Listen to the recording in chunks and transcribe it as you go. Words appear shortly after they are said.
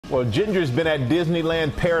Well, Ginger's been at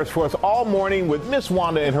Disneyland Paris for us all morning with Miss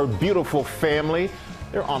Wanda and her beautiful family.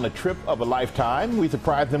 They're on the trip of a lifetime. We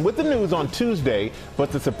surprised them with the news on Tuesday,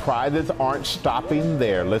 but the surprises aren't stopping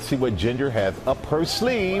there. Let's see what Ginger has up her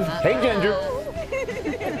sleeve. Hey, Ginger.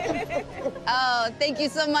 Oh, thank you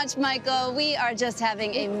so much, Michael. We are just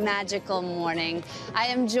having a magical morning. I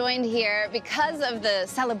am joined here because of the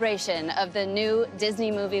celebration of the new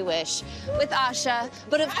Disney movie Wish with Asha,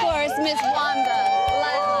 but of course, Miss Wanda,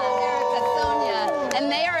 Lila, Erica, Sonia,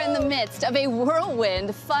 and they are in the midst of a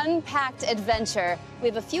whirlwind, fun-packed adventure. We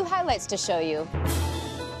have a few highlights to show you.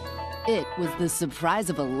 It was the surprise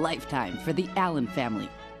of a lifetime for the Allen family.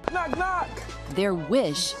 Knock, knock. Their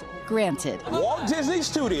wish granted. Walt Disney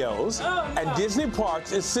Studios and Disney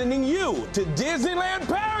Parks is sending you to Disneyland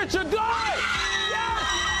Paris. You're going! Yes!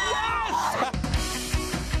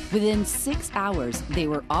 Yes! Within 6 hours, they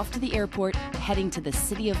were off to the airport, heading to the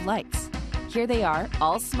City of Lights. Here they are,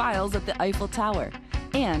 all smiles at the Eiffel Tower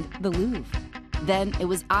and the Louvre. Then it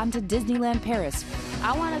was on to Disneyland Paris.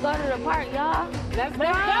 I want to go to the park, y'all. Let's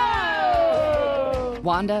go!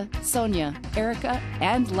 Wanda, Sonia, Erica,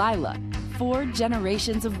 and Lila, 4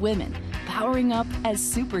 generations of women powering up as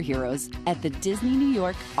superheroes at the Disney New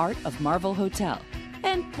York Art of Marvel Hotel.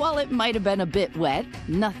 And while it might have been a bit wet,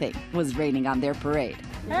 nothing was raining on their parade.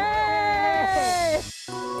 Hey!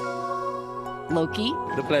 Loki,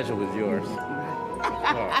 The pleasure was yours.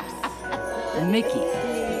 Mickey,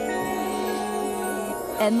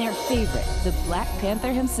 and their favorite, the Black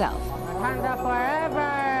Panther himself. Wakanda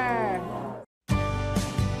forever!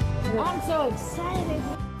 I'm so excited.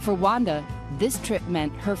 For Wanda, this trip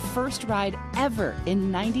meant her first ride ever in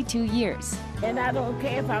 92 years. And I don't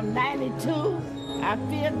care if I'm 92, I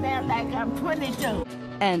feel now like I'm 22.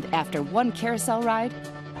 And after one carousel ride,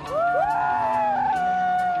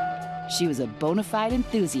 she was a bona fide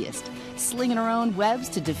enthusiast, slinging her own webs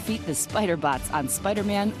to defeat the Spider-Bots on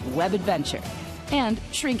Spider-Man Web Adventure, and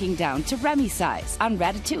shrinking down to Remy size on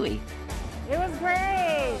Ratatouille. It was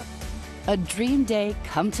great. A dream day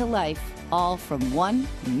come to life, all from one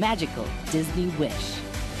magical Disney wish.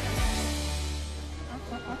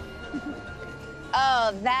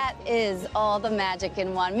 Oh, that is all the magic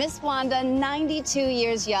in one. Miss Wanda, 92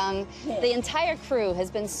 years young. The entire crew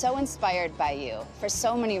has been so inspired by you for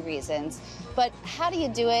so many reasons. But how do you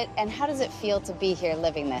do it, and how does it feel to be here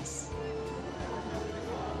living this?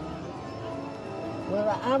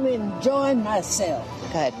 Well, I'm enjoying myself.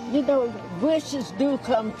 Good. You know, wishes do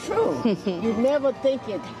come true. You never think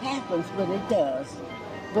it happens, but it does.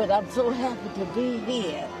 But I'm so happy to be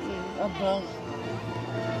here.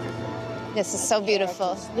 This is so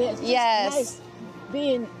beautiful. Yes. Yes. Nice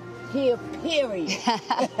being here, period.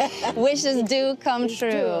 Wishes do come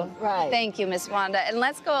true. Right. Thank you, Miss Wanda. And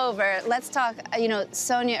let's go over, let's talk,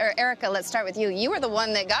 Sonia or Erica, let's start with you. You were the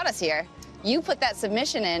one that got us here. You put that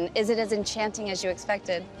submission in. Is it as enchanting as you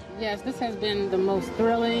expected? Yes, this has been the most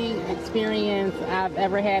thrilling experience I've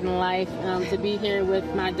ever had in life. To be here with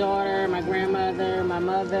my daughter, my grandmother, my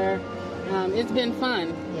mother. It's been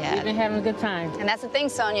fun. Yeah. We've been having a good time. And that's the thing,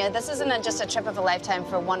 Sonia. This isn't just a trip of a lifetime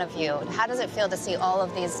for one of you. How does it feel to see all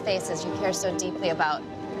of these faces you care so deeply about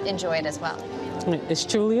enjoy it as well? It's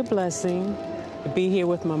truly a blessing to be here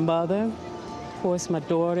with my mother, of course, my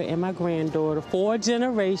daughter and my granddaughter, 4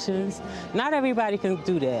 generations. Not everybody can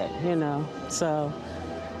do that, so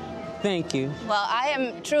thank you. Well, I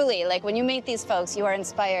am truly, when you meet these folks, you are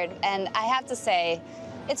inspired. And I have to say,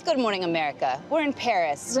 it's Good Morning America. We're in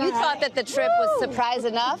Paris. Right. You thought that the trip was surprise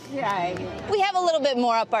enough? Right. We have a little bit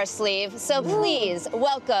more up our sleeve. So please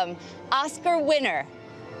welcome Oscar winner,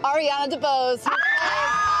 Ariana DeBose, who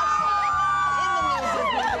plays Asha in the new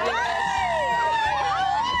Disney movie.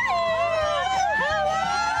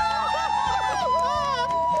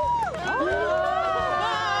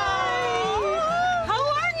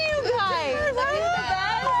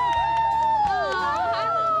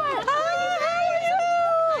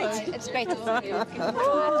 It's great to see you.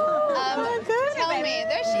 Tell me,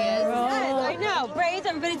 there she is. I know, braids,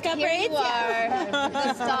 everybody's got Here braids. you are,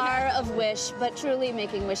 the star of Wish, but truly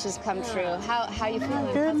making wishes come true. How you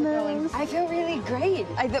feeling? How's it going? I feel really great.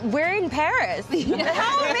 We're in Paris.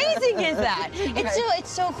 How amazing is that? It's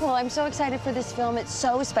so cool. I'm so excited for this film. It's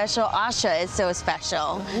so special. Asha is so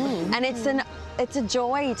special, and it's a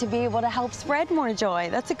joy to be able to help spread more joy.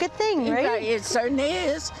 That's a good thing, right? It certainly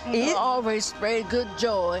is. You always spread good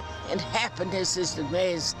joy, and happiness is the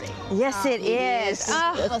best thing. Yes, it is.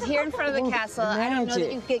 Well, here in front of the castle, I don't know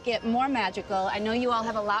that you could get more magical. I know you all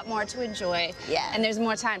have a lot more to enjoy, and there's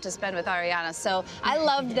more time to spend with Ariana. So I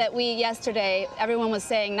loved that yesterday, everyone was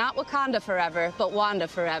saying not Wakanda forever, but Wanda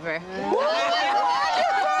forever.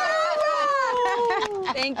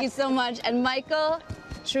 Thank you so much. And Michael,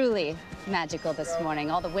 truly magical this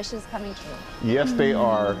morning. All the wishes coming true. Yes, they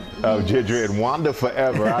are, Ginger, and Wanda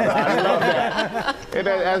forever. I love that. And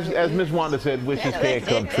as Miss Wanda said, wishes can't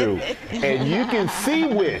come true. And you can see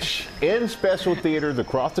Wish in special theaters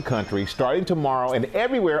across the country starting tomorrow and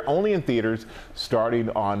everywhere, only in theaters starting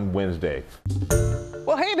on Wednesday.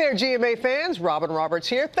 Well, hey there, GMA fans. Robin Roberts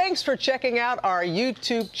here. Thanks for checking out our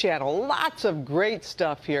YouTube channel. Lots of great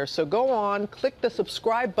stuff here. So go on, click the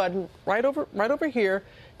subscribe button right over here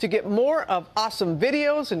to get more of awesome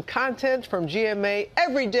videos and content from GMA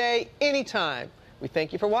every day, anytime. We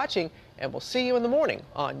thank you for watching, and we'll see you in the morning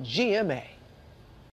on GMA.